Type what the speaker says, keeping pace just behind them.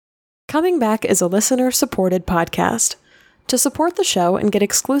Coming Back is a listener-supported podcast. To support the show and get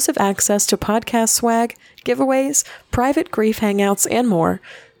exclusive access to podcast swag, giveaways, private grief hangouts, and more,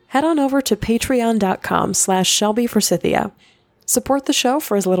 head on over to patreon.com/ShelbyForsythia. Support the show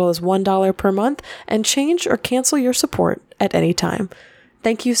for as little as $1 per month and change or cancel your support at any time.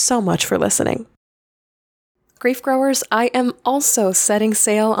 Thank you so much for listening. Grief Growers, I am also setting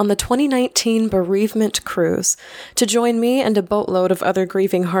sail on the 2019 Bereavement Cruise. To join me and a boatload of other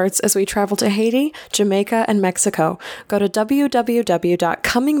grieving hearts as we travel to Haiti, Jamaica, and Mexico, go to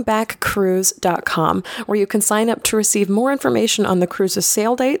www.comingbackcruise.com, where you can sign up to receive more information on the cruise's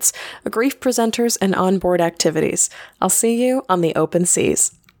sail dates, grief presenters, and onboard activities. I'll see you on the open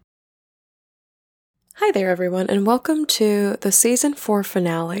seas. Hi there, everyone, and welcome to the Season 4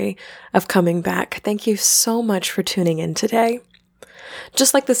 finale of Coming Back. Thank you so much for tuning in today.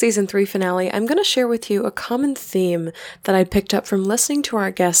 Just like the Season 3 finale, I'm going to share with you a common theme that I picked up from listening to our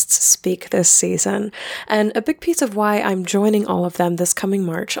guests speak this season, and a big piece of why I'm joining all of them this coming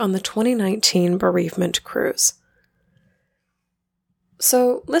March on the 2019 Bereavement Cruise.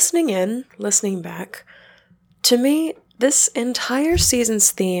 So, listening back, to me, this entire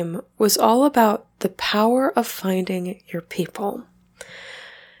season's theme was all about the power of finding your people.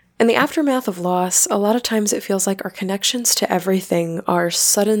 In the aftermath of loss, a lot of times it feels like our connections to everything are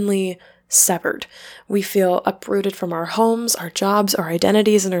suddenly severed. We feel uprooted from our homes, our jobs, our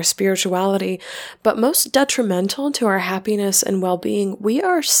identities, and our spirituality. But most detrimental to our happiness and well-being, we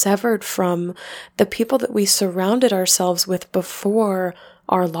are severed from the people that we surrounded ourselves with before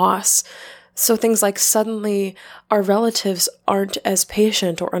our loss. So things like suddenly our relatives aren't as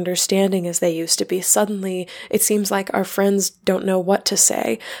patient or understanding as they used to be. Suddenly it seems like our friends don't know what to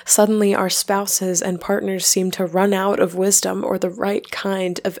say. Suddenly our spouses and partners seem to run out of wisdom or the right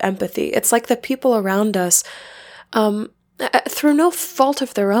kind of empathy. It's like the people around us, through no fault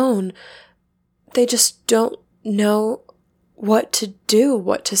of their own, they just don't know what to do,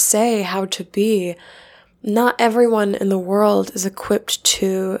 what to say, how to be. Not everyone in the world is equipped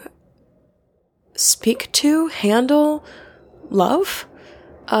to handle, love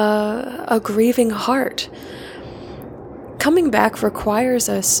a grieving heart. Coming back requires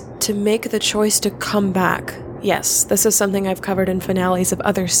us to make the choice to come back. Yes, this is something I've covered in finales of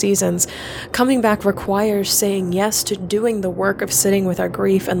other seasons. Coming back requires saying yes to doing the work of sitting with our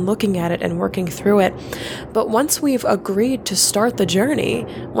grief and looking at it and working through it. But once we've agreed to start the journey,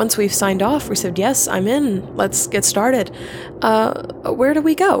 once we've signed off, we said, yes, I'm in, let's get started. Where do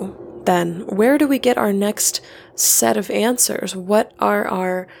we go? Then, where do we get our next set of answers? What are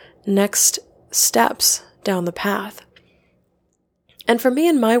our next steps down the path? And for me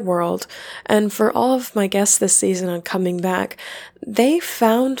in my world, and for all of my guests this season on Coming Back, they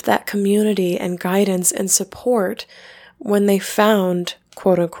found that community and guidance and support when they found,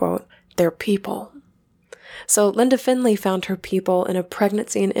 quote unquote, their people. So Linda Finley found her people in a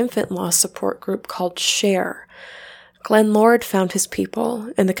pregnancy and infant loss support group called SHARE. Glenn Lord found his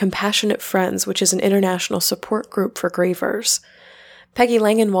people in the Compassionate Friends, which is an international support group for grievers. Peggy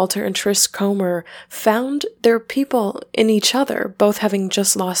Langenwalter and Trish Comer found their people in each other, both having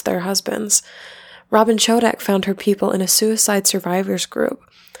just lost their husbands. Robin Chodak found her people in a suicide survivors group.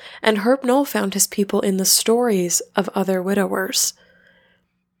 And Herb Knoll found his people in the stories of other widowers.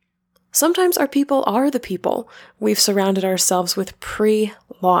 Sometimes our people are the people we've surrounded ourselves with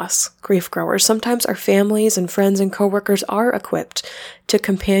pre-loss grief growers. Sometimes our families and friends and coworkers are equipped to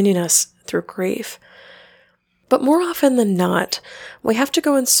companion us through grief. But more often than not, we have to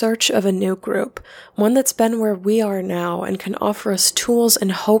go in search of a new group, one that's been where we are now and can offer us tools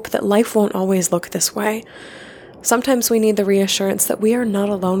and hope that life won't always look this way. Sometimes we need the reassurance that we are not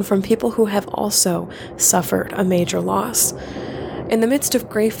alone from people who have also suffered a major loss. In the midst of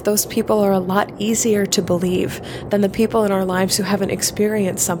grief, those people are a lot easier to believe than the people in our lives who haven't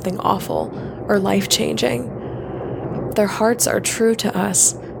experienced something awful or life-changing. Their hearts are true to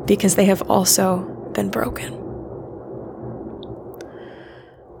us because they have also been broken.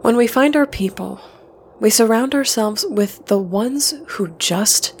 When we find our people, we surround ourselves with the ones who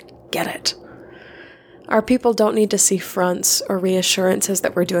just get it. Our people don't need to see fronts or reassurances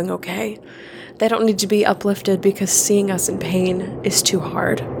that we're doing okay. They don't need to be uplifted because seeing us in pain is too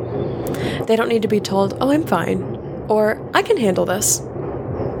hard. They don't need to be told, oh, I'm fine, or I can handle this.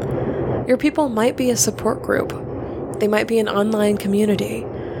 Your people might be a support group. They might be an online community.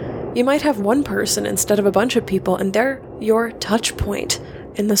 You might have one person instead of a bunch of people, and they're your touch point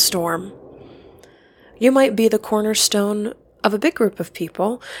in the storm. You might be the cornerstone of a big group of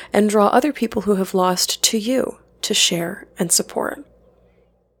people and draw other people who have lost to you to share and support.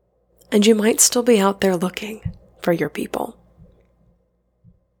 And you might still be out there looking for your people.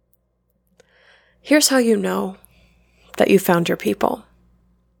 Here's how you know that you found your people.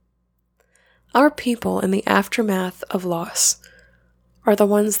 Our people in the aftermath of loss are the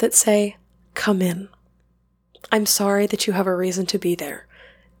ones that say, "Come in. I'm sorry that you have a reason to be there.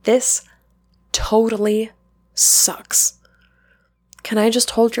 This totally sucks. Can I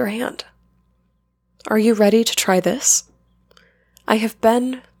just hold your hand? Are you ready to try this? I have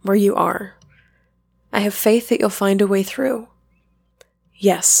been where you are. I have faith that you'll find a way through.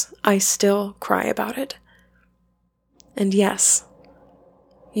 Yes, I still cry about it. And yes,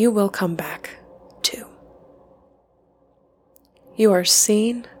 you will come back too. You are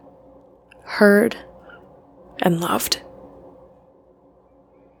seen, heard, and loved."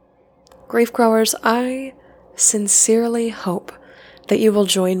 Grief Growers, I sincerely hope that you will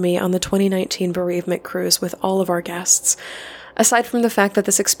join me on the 2019 bereavement cruise with all of our guests. Aside from the fact that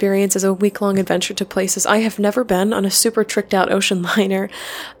this experience is a week-long adventure to places I have never been on a super tricked-out ocean liner,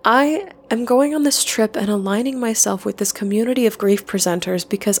 I am going on this trip and aligning myself with this community of grief presenters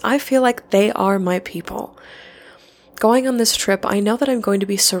because I feel like they are my people. Going on this trip, I know that I'm going to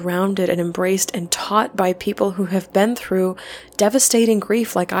be surrounded and embraced and taught by people who have been through devastating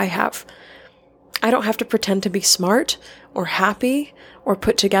grief like I have. I don't have to pretend to be smart or happy or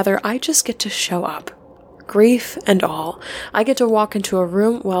put together. I just get to show up. Grief and all. I get to walk into a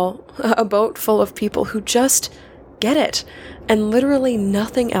room, a boat full of people who just get it, and literally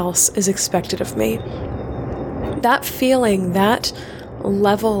nothing else is expected of me. That feeling, that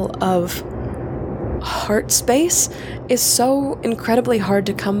level of heart space is so incredibly hard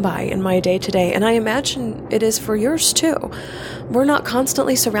to come by in my day-to-day, and I imagine it is for yours too. We're not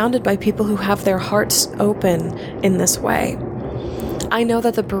constantly surrounded by people who have their hearts open in this way. I know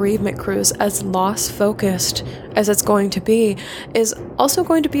that the bereavement cruise, as loss-focused as it's going to be, is also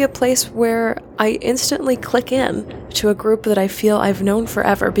going to be a place where I instantly click in to a group that I feel I've known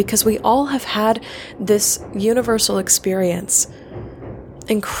forever, because we all have had this universal experience,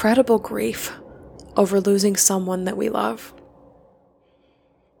 incredible grief over losing someone that we love.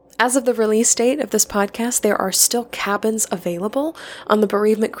 As of the release date of this podcast, there are still cabins available on the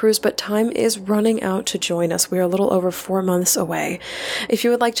bereavement cruise, but time is running out to join us. We are a little over 4 months away. If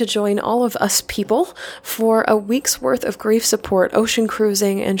you would like to join all of us people for a week's worth of grief support, ocean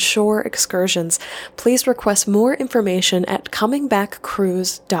cruising, and shore excursions, please request more information at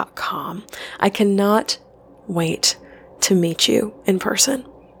comingbackcruise.com. I cannot wait to meet you in person.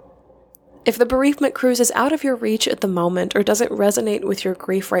 If the bereavement cruise is out of your reach at the moment or doesn't resonate with your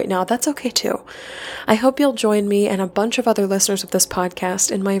grief right now, that's okay too. I hope you'll join me and a bunch of other listeners of this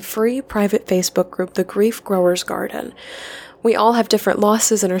podcast in my free private Facebook group, The Grief Growers Garden. We all have different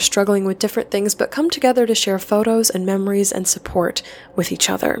losses and are struggling with different things, but come together to share photos and memories and support with each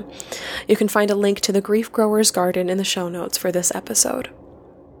other. You can find a link to The Grief Growers Garden in the show notes for this episode.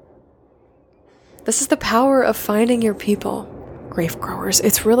 This is the power of finding your people, Grief Growers.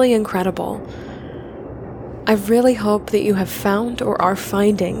 It's really incredible. I really hope that you have found or are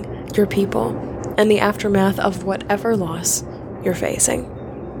finding your people in the aftermath of whatever loss you're facing.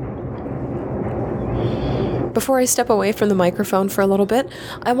 Before I step away from the microphone for a little bit,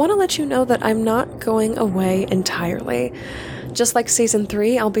 I want to let you know that I'm not going away entirely. Just like Season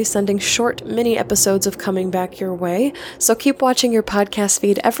 3, I'll be sending short mini episodes of Coming Back your way, so keep watching your podcast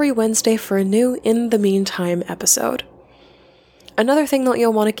feed every Wednesday for a new In the Meantime episode. Another thing that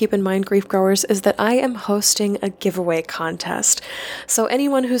you'll want to keep in mind, Grief Growers, is that I am hosting a giveaway contest. So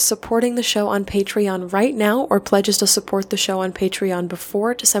anyone who's supporting the show on Patreon right now or pledges to support the show on Patreon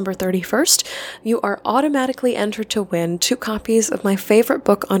before December 31st, you are automatically entered to win 2 copies of my favorite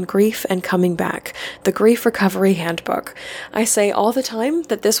book on grief and coming back, The Grief Recovery Handbook. I say all the time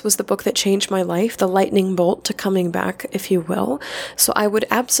that this was the book that changed my life, the lightning bolt to coming back, if you will. So I would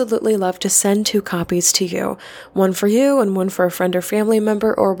absolutely love to send 2 copies to you, one for you and one for a friend or family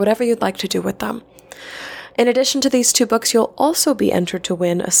member, or whatever you'd like to do with them. In addition to these 2 books, you'll also be entered to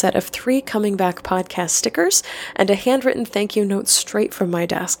win a set of 3 Coming Back podcast stickers and a handwritten thank you note straight from my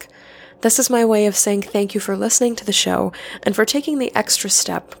desk. This is my way of saying thank you for listening to the show and for taking the extra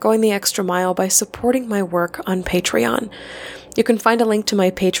step, going the extra mile by supporting my work on Patreon. You can find a link to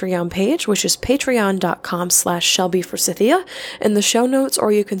my Patreon page, which is patreon.com/ShelbyForsythia in the show notes,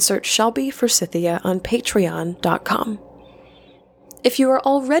 or you can search Shelby Forsythia on patreon.com. If you are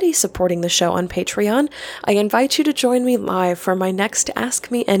already supporting the show on Patreon, I invite you to join me live for my next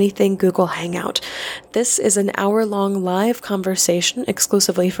Ask Me Anything Google Hangout. This is an hour-long live conversation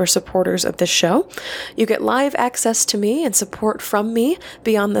exclusively for supporters of this show. You get live access to me and support from me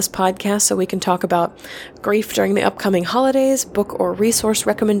beyond this podcast, so we can talk about grief during the upcoming holidays, book or resource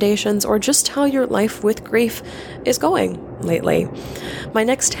recommendations, or just how your life with grief is going lately. My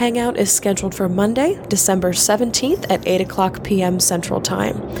next hangout is scheduled for Monday, December 17th at 8 o'clock p.m. Central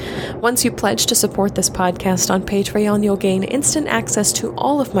Time. Once you pledge to support this podcast on Patreon, you'll gain instant access to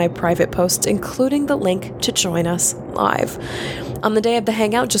all of my private posts, including the link to join us live. On the day of the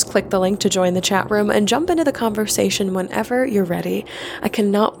hangout, just click the link to join the chat room and jump into the conversation whenever you're ready. I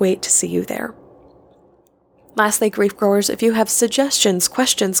cannot wait to see you there. Lastly, Grief Growers, if you have suggestions,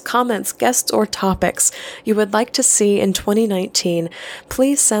 questions, comments, guests, or topics you would like to see in 2019,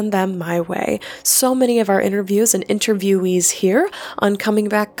 please send them my way. So many of our interviews and interviewees here on Coming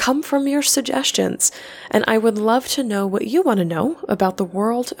Back come from your suggestions, and I would love to know what you want to know about the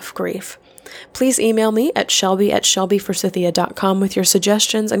world of grief. Please email me at shelby@shelbyforsythia.com with your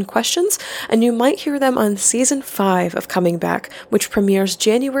suggestions and questions, and you might hear them on Season 5 of Coming Back, which premieres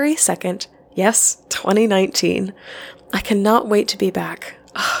January 2nd. Yes, 2019. I cannot wait to be back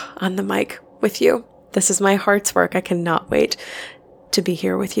on the mic with you. This is my heart's work. I cannot wait to be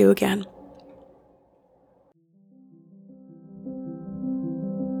here with you again.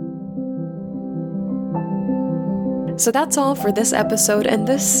 So that's all for this episode and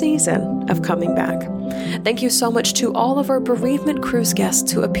this season of Coming Back. Thank you so much to all of our bereavement cruise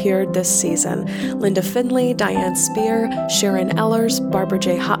guests who appeared this season. Linda Finley, Diane Spear, Sharon Ellers, Barbara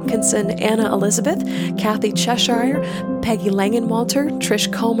J. Hopkinson, Anna Elizabeth, Kathy Cheshire, Peggy Langenwalter,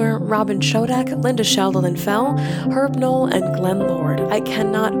 Trish Comer, Robin Chodak, Linda Sheldon Fell, Herb Knoll, and Glenn Lord. I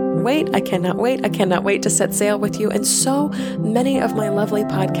cannot wait to set sail with you and so many of my lovely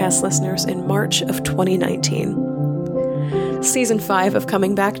podcast listeners in March of 2019. Season 5 of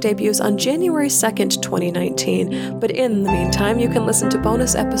Coming Back debuts on January 2nd, 2019, but in the meantime, you can listen to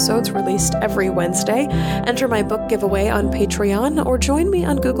bonus episodes released every Wednesday, enter my book giveaway on Patreon, or join me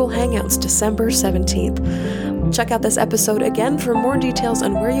on Google Hangouts December 17th. Check out this episode again for more details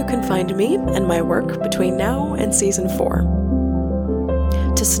on where you can find me and my work between now and Season 4.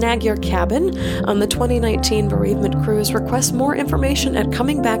 To snag your cabin on the 2019 bereavement cruise, request more information at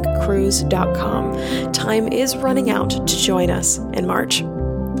comingbackcruise.com. Time is running out to join us in March.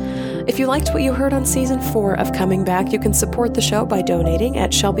 If you liked what you heard on Season 4 of Coming Back, you can support the show by donating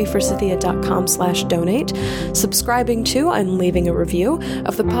at shelbyforsythia.com/donate, subscribing to and leaving a review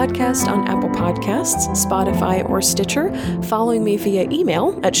of the podcast on Apple Podcasts, Spotify, or Stitcher, following me via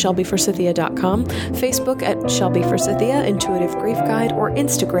email at shelbyforsythia.com, Facebook at shelbyforsythia, Intuitive Grief Guide, or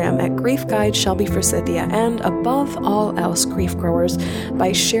Instagram at Grief Guide shelbyforsythia, and above all else, Grief Growers,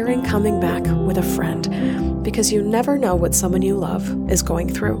 by sharing Coming Back with a friend, because you never know what someone you love is going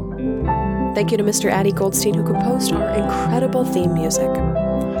through. Thank you to Mr. Addy Goldstein, who composed our incredible theme music.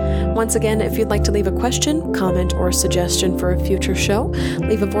 Once again, if you'd like to leave a question, comment, or suggestion for a future show,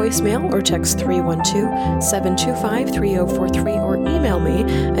 leave a voicemail or text 312-725-3043 or email me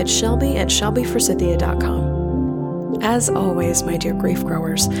at shelby@shelbyforsythia.com. As always, my dear Grief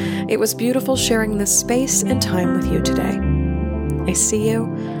Growers, it was beautiful sharing this space and time with you today. I see you,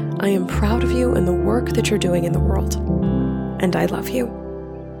 I am proud of you and the work that you're doing in the world, and I love you.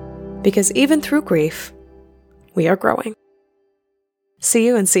 Because even through grief, we are growing. See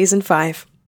you in Season 5.